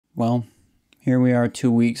Well, here we are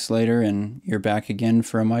 2 weeks later and you're back again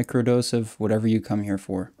for a microdose of whatever you come here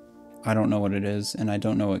for. I don't know what it is and I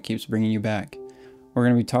don't know what keeps bringing you back. We're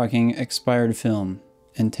going to be talking expired film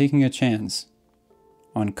and taking a chance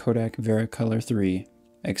on Kodak Vericolor 3,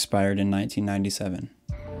 expired in 1997.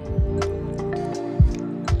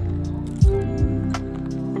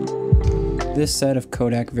 This set of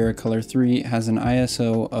Kodak Vericolor 3 has an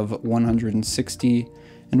ISO of 160,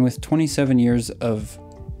 and with 27 years of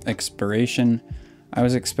expiration, I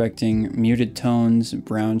was expecting muted tones,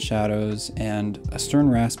 brown shadows, and a stern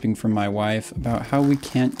rasping from my wife about how we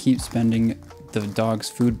can't keep spending the dog's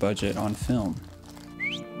food budget on film.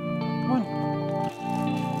 Come on.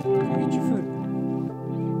 Come eat your food.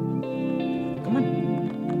 Come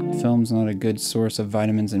on. Film's not a good source of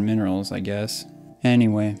vitamins and minerals, I guess.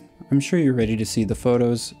 Anyway, I'm sure you're ready to see the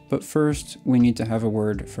photos, but first we need to have a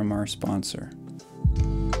word from our sponsor.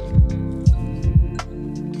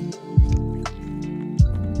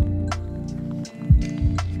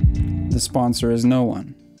 The sponsor is no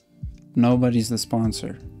one. Nobody's the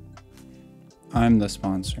sponsor. I'm the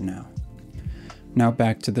sponsor now. Now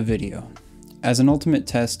back to the video. As an ultimate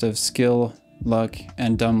test of skill, luck,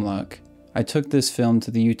 and dumb luck, I took this film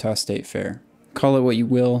to the Utah State Fair. Call it what you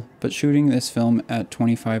will, but shooting this film at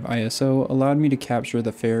 25 ISO allowed me to capture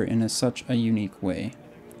the fair in such a unique way.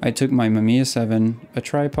 I took my Mamiya 7, a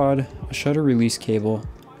tripod, a shutter release cable,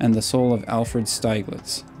 and the soul of Alfred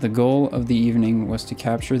Stieglitz. The goal of the evening was to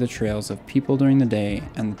capture the trails of people during the day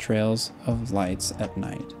and the trails of lights at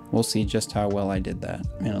night. We'll see just how well I did that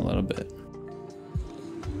in a little bit.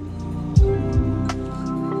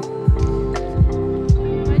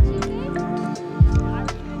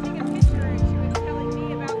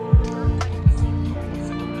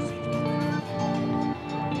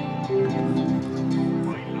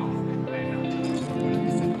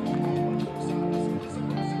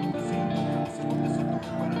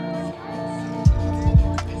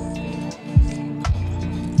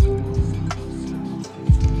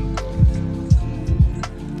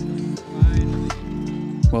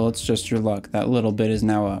 Well, it's just your luck. That little bit is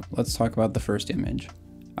now up. Let's talk about the first image.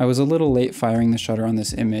 I was a little late firing the shutter on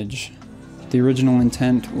this image. The original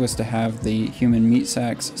intent was to have the human meat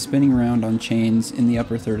sacks spinning around on chains in the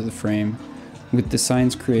upper third of the frame, with the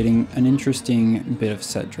signs creating an interesting bit of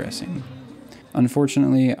set dressing.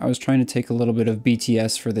 Unfortunately, I was trying to take a little bit of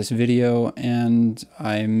BTS for this video, and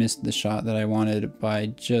I missed the shot that I wanted by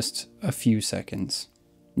just a few seconds.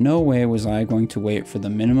 No way was I going to wait for the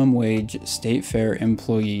minimum wage state fair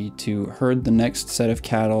employee to herd the next set of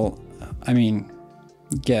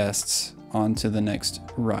guests onto the next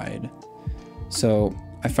ride. So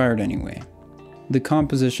I fired anyway. The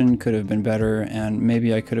composition could have been better, and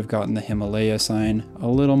maybe I could have gotten the Himalaya sign a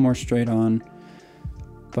little more straight on,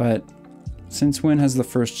 but since when has the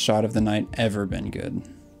first shot of the night ever been good?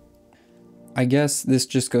 I guess this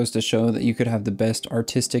just goes to show that you could have the best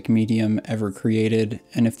artistic medium ever created,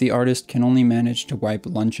 and if the artist can only manage to wipe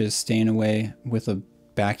lunches stain away with a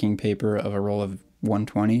backing paper of a roll of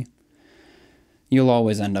 120, you'll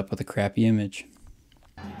always end up with a crappy image.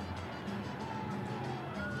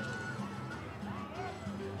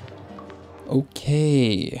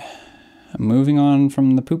 Okay, moving on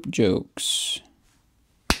from the poop jokes.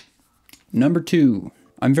 Number 2.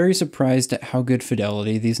 I'm very surprised at how good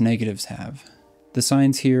fidelity these negatives have. The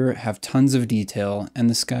signs here have tons of detail and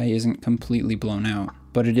the sky isn't completely blown out,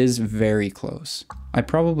 but it is very close. I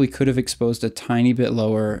probably could have exposed a tiny bit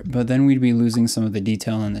lower, but then we'd be losing some of the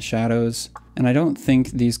detail in the shadows, and I don't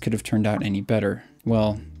think these could have turned out any better.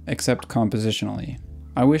 Well, except compositionally.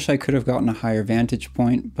 I wish I could have gotten a higher vantage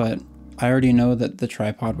point, but I already know that the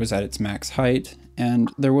tripod was at its max height,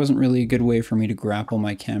 and there wasn't really a good way for me to grapple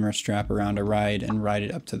my camera strap around a ride and ride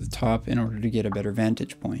it up to the top in order to get a better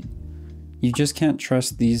vantage point. You just can't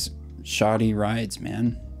trust these shoddy rides,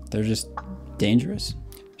 man. They're just dangerous.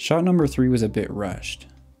 Shot number 3 was a bit rushed.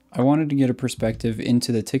 I wanted to get a perspective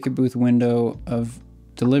into the ticket booth window of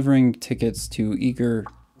delivering tickets to eager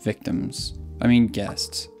victims.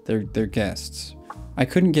 Guests. They're guests. I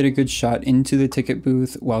couldn't get a good shot into the ticket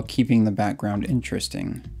booth while keeping the background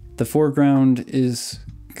interesting. The foreground is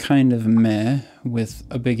kind of meh, with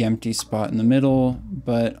a big empty spot in the middle,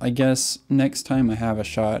 but I guess next time I have a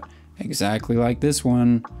shot exactly like this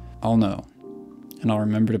one, I'll know, and I'll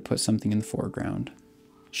remember to put something in the foreground.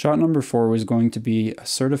 Shot number 4 was going to be a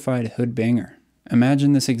certified hood banger.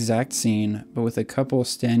 Imagine this exact scene, but with a couple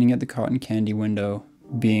standing at the cotton candy window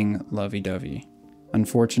being lovey-dovey.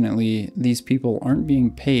 Unfortunately, these people aren't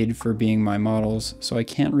being paid for being my models, so I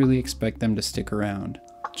can't really expect them to stick around.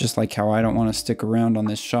 Just like how I don't want to stick around on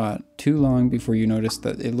this shot too long before you notice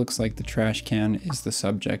that it looks like the trash can is the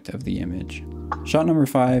subject of the image. Shot number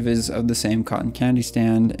 5 is of the same cotton candy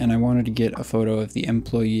stand, and I wanted to get a photo of the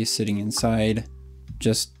employee sitting inside,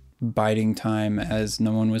 just biding time as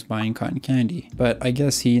no one was buying cotton candy. But I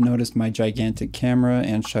guess he noticed my gigantic camera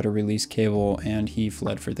and shutter release cable, and he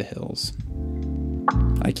fled for the hills.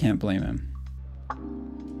 I can't blame him.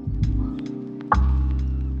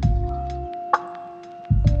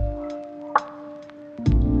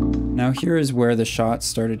 Now here is where the shots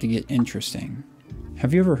started to get interesting.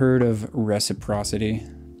 Have you ever heard of reciprocity?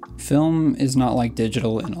 Film is not like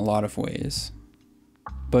digital in a lot of ways.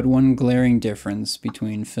 But one glaring difference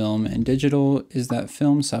between film and digital is that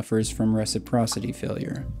film suffers from reciprocity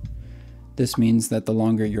failure. This means that the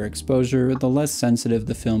longer your exposure, the less sensitive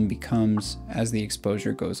the film becomes as the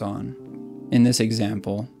exposure goes on. In this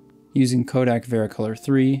example, using Kodak Vericolor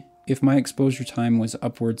 3, if my exposure time was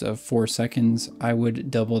upwards of 4 seconds, I would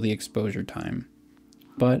double the exposure time.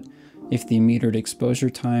 But if the metered exposure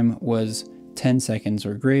time was 10 seconds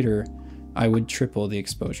or greater, I would triple the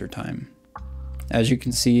exposure time. As you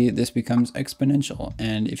can see, this becomes exponential,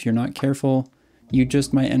 and if you're not careful, you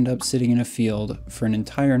just might end up sitting in a field for an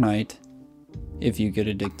entire night if you get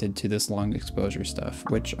addicted to this long exposure stuff,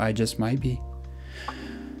 which I just might be.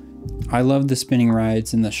 I love the spinning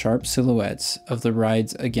rides and the sharp silhouettes of the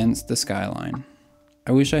rides against the skyline.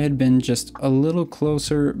 I wish I had been just a little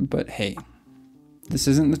closer, but hey, this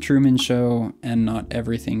isn't the Truman Show, and not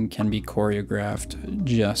everything can be choreographed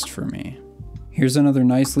just for me. Here's another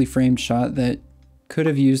nicely framed shot that could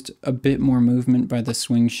have used a bit more movement by the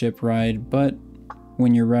swing ship ride, but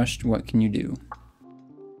when you're rushed, what can you do?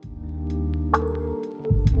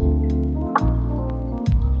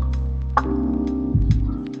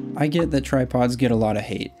 I get that tripods get a lot of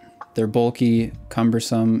hate. They're bulky,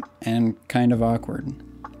 cumbersome, and kind of awkward.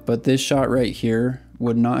 But this shot right here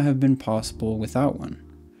would not have been possible without one.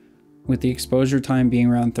 With the exposure time being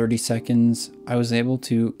around 30 seconds, I was able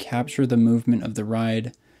to capture the movement of the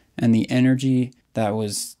ride and the energy that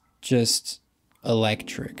was just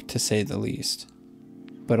electric, to say the least.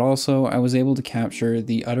 But also, I was able to capture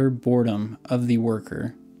the utter boredom of the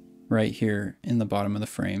worker right here in the bottom of the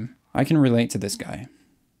frame. I can relate to this guy.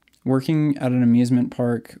 Working at an amusement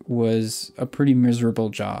park was a pretty miserable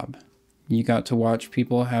job. You got to watch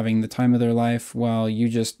people having the time of their life while you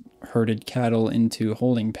just herded cattle into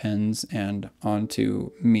holding pens and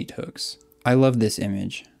onto meat hooks. I love this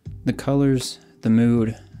image. The colors, the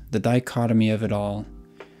mood, the dichotomy of it all.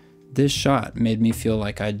 This shot made me feel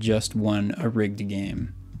like I'd just won a rigged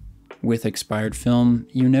game. With expired film,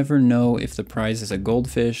 you never know if the prize is a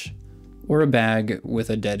goldfish or a bag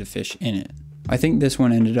with a dead fish in it. I think this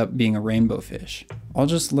one ended up being a rainbow fish. I'll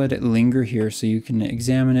just let it linger here so you can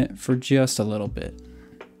examine it for just a little bit.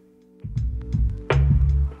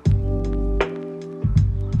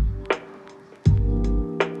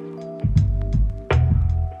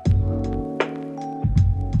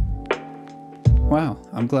 Wow,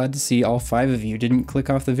 I'm glad to see all 5 of you didn't click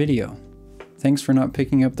off the video. Thanks for not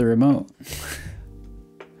picking up the remote.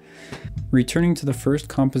 Returning to the first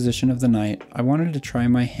composition of the night, I wanted to try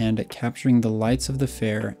my hand at capturing the lights of the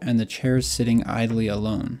fair and the chairs sitting idly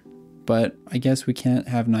alone. But I guess we can't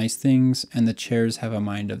have nice things and the chairs have a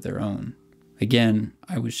mind of their own. Again,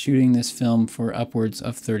 I was shooting this film for upwards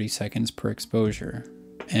of 30 seconds per exposure,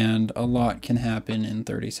 and a lot can happen in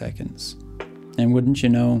 30 seconds. And wouldn't you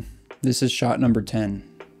know, this is shot number 10,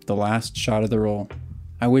 the last shot of the roll.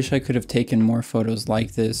 I wish I could have taken more photos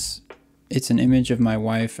like this. It's an image of my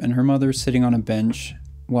wife and her mother sitting on a bench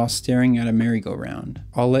while staring at a merry-go-round.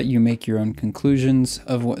 I'll let you make your own conclusions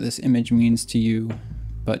of what this image means to you,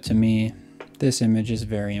 but to me, this image is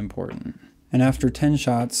very important. And after 10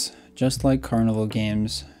 shots, just like carnival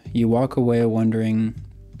games, you walk away wondering,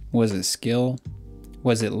 was it skill?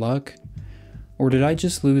 Was it luck? Or did I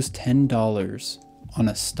just lose $10 on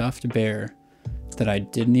a stuffed bear that I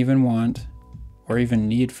didn't even want, or even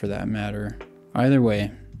need for that matter? Either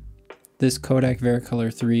way, this Kodak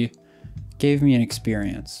Vericolor 3 gave me an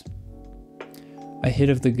experience. A hit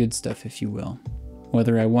of the good stuff, if you will.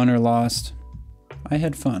 Whether I won or lost, I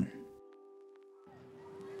had fun.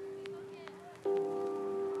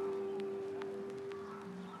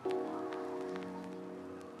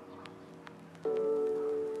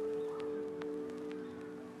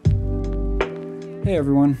 Hey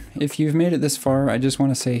everyone, if you've made it this far, I just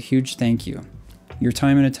want to say a huge thank you. Your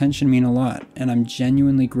time and attention mean a lot, and I'm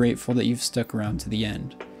genuinely grateful that you've stuck around to the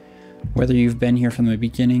end. Whether you've been here from the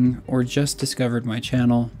beginning or just discovered my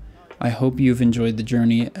channel, I hope you've enjoyed the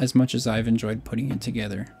journey as much as I've enjoyed putting it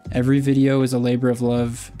together. Every video is a labor of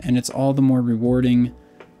love, and it's all the more rewarding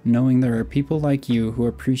knowing there are people like you who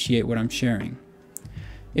appreciate what I'm sharing.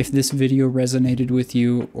 If this video resonated with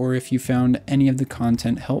you, or if you found any of the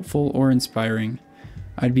content helpful or inspiring,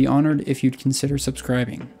 I'd be honored if you'd consider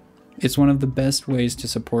subscribing. It's one of the best ways to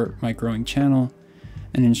support my growing channel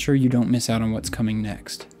and ensure you don't miss out on what's coming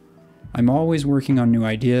next. I'm always working on new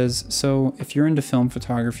ideas, so if you're into film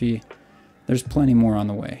photography, there's plenty more on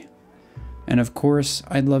the way. And of course,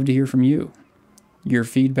 I'd love to hear from you. Your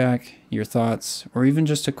feedback, your thoughts, or even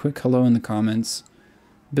just a quick hello in the comments.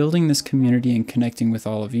 Building this community and connecting with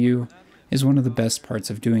all of you is one of the best parts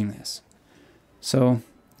of doing this. So,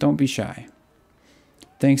 don't be shy.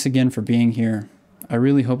 Thanks again for being here. I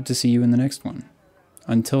really hope to see you in the next one.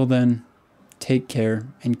 Until then, take care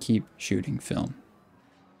and keep shooting film.